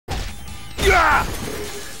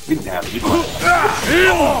Get down.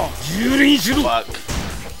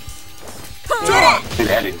 Fuck.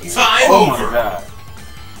 Time Oh over. my god.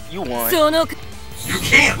 You won. You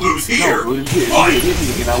can't lose here. No, if I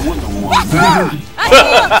wouldn't have won.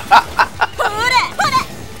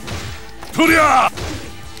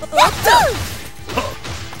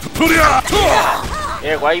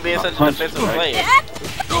 Eric, why you being such a defensive player?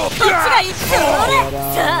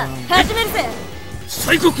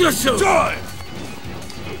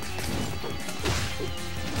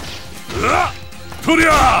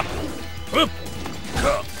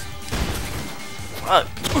 Fuck.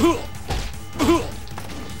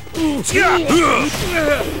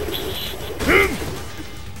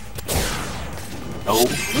 No.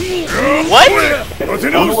 What?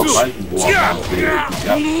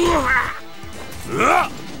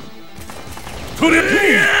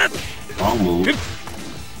 Wrong move.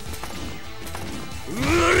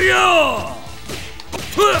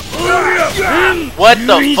 What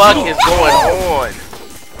the fuck is going on?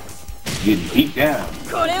 Getting beat down.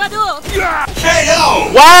 KO.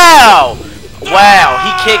 Wow! Wow,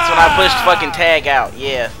 he kicks when I push fucking tag out.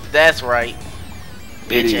 Yeah, that's right.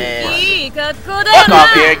 Bitch ass. Fuck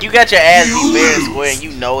off, Eric. You got your ass beat fair and square and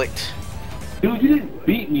you know it. Dude, you didn't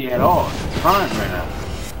beat me at all. Time ran out.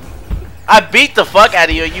 I beat the fuck out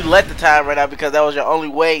of you and you let the time run out because that was your only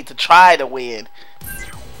way to try to win.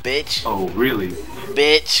 Bitch. Oh, really?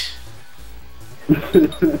 Bitch.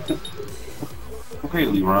 Okay,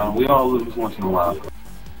 Leron. We all lose once in a while.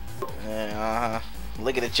 Yeah,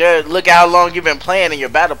 Look at it. Look how long you've been playing in your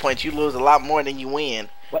battle points. You lose a lot more than you win.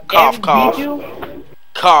 What, Cough, Eric cough. beat you?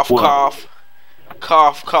 Cough, What? cough.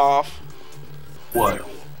 Cough, cough. What?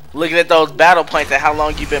 Looking at those battle points and how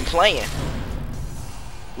long you've been playing.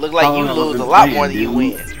 Look like you lose a lot more than you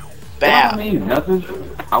win. That Bow. means nothing.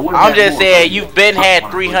 I'm just saying you've been had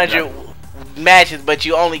 300 matches, but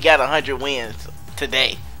you only got 100 wins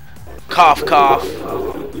today. Cough, cough.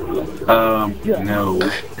 No.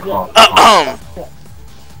 Cough,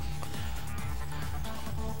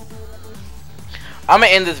 I'm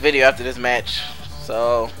gonna end this video after this match,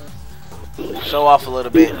 so show off a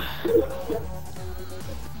little bit.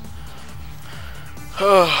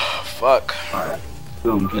 Fuck. Alright.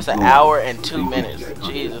 It's an hour and 2 minutes.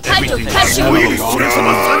 Jesus. I'm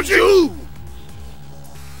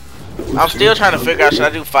still trying to figure out, should I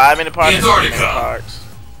do 5-minute parts or 10-minute parts?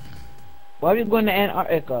 Why are you going to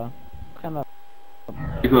Antarctica? Come up.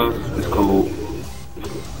 Because it's cold.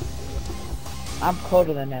 I'm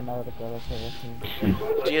colder than Antarctica. That's what I'm saying.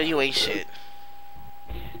 Jill, you ain't shit.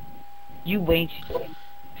 You ain't shit.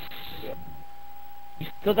 You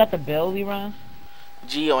still got the bill, Leron?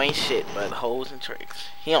 Gio ain't shit but hoes and tricks.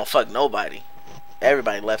 He don't fuck nobody.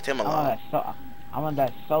 Everybody left him alone. I'm on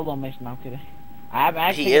that solo mission. I'm kidding.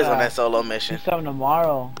 He is on that solo mission. Do something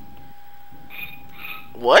tomorrow.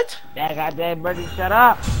 What? That goddamn birdie, shut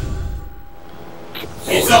up.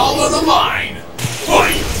 It's all on the line.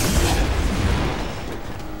 Fight.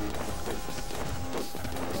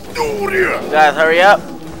 Guys, hurry up.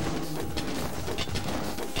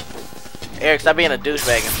 Eric, stop being a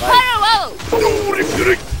douchebag and fight.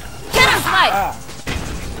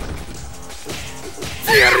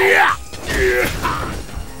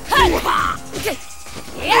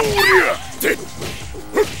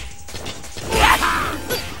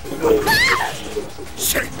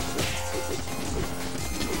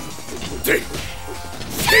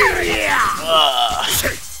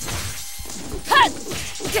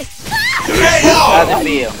 How's it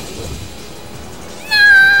feel?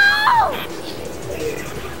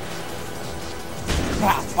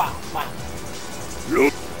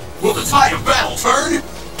 Will the tide of battle turn?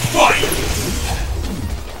 Fight!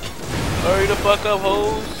 Hurry the fuck up,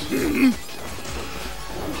 hoes.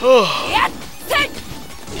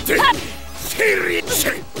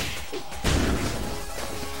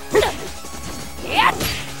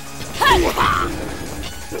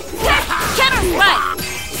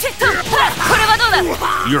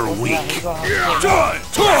 You're weak.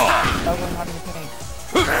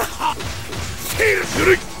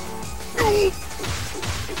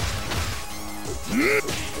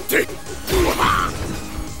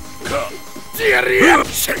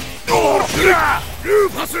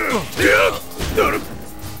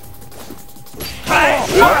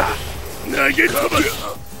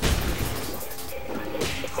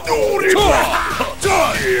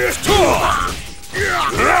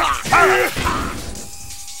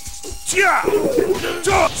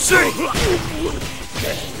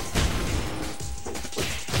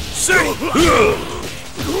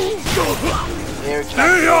 Eric's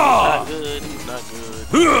not good. Not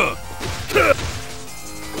good. Not good.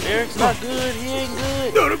 Eric's not good. He ain't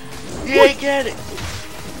good. He ain't get it.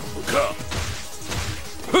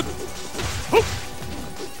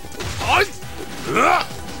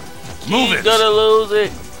 Move He's it. gonna lose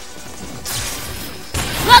it.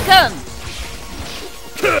 Welcome.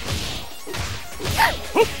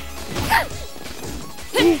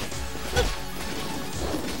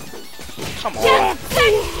 Come on.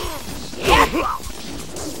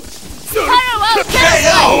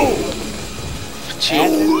 KO!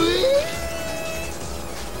 Chill.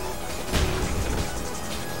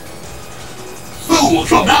 Who will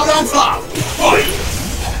come out on top? Fight!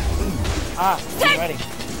 Ah, I'm ready.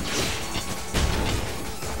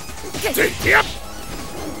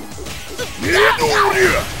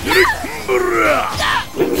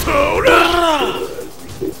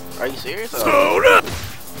 Are you serious?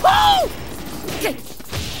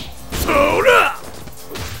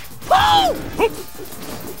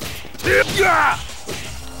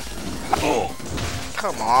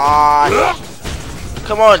 Come on.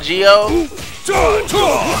 Come on, Gio.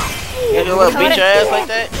 You gonna let beat your ass like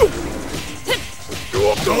that?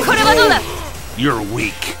 You're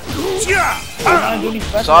weak.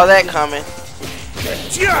 Saw that coming.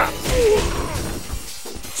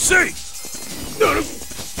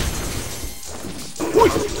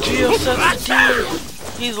 Gio sucks the team.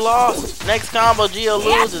 He's lost. Next combo, Gio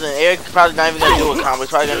loses, and Eric's probably not even gonna do a combo. He's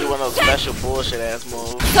probably gonna do one of those special bullshit ass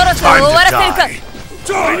moves. Time to die.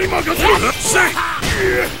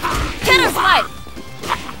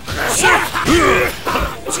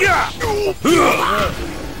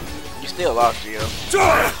 You still lost, Gio.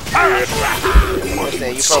 I'm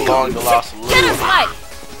saying you prolonged the loss a little.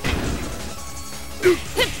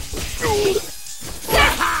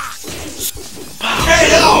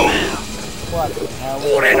 What the hell?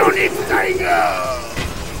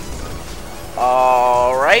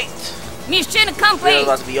 Alright. Mission It's complete.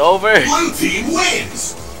 about to be over. Blue team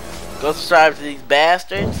wins. Go subscribe to these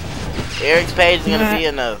bastards. Eric's page is gonna be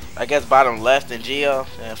in the, I guess, bottom left, and Gio.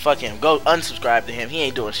 And fuck him. Go unsubscribe to him. He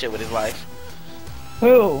ain't doing shit with his life.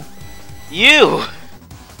 Who? You!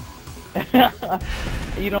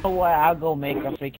 You know what? I'll go make a freaking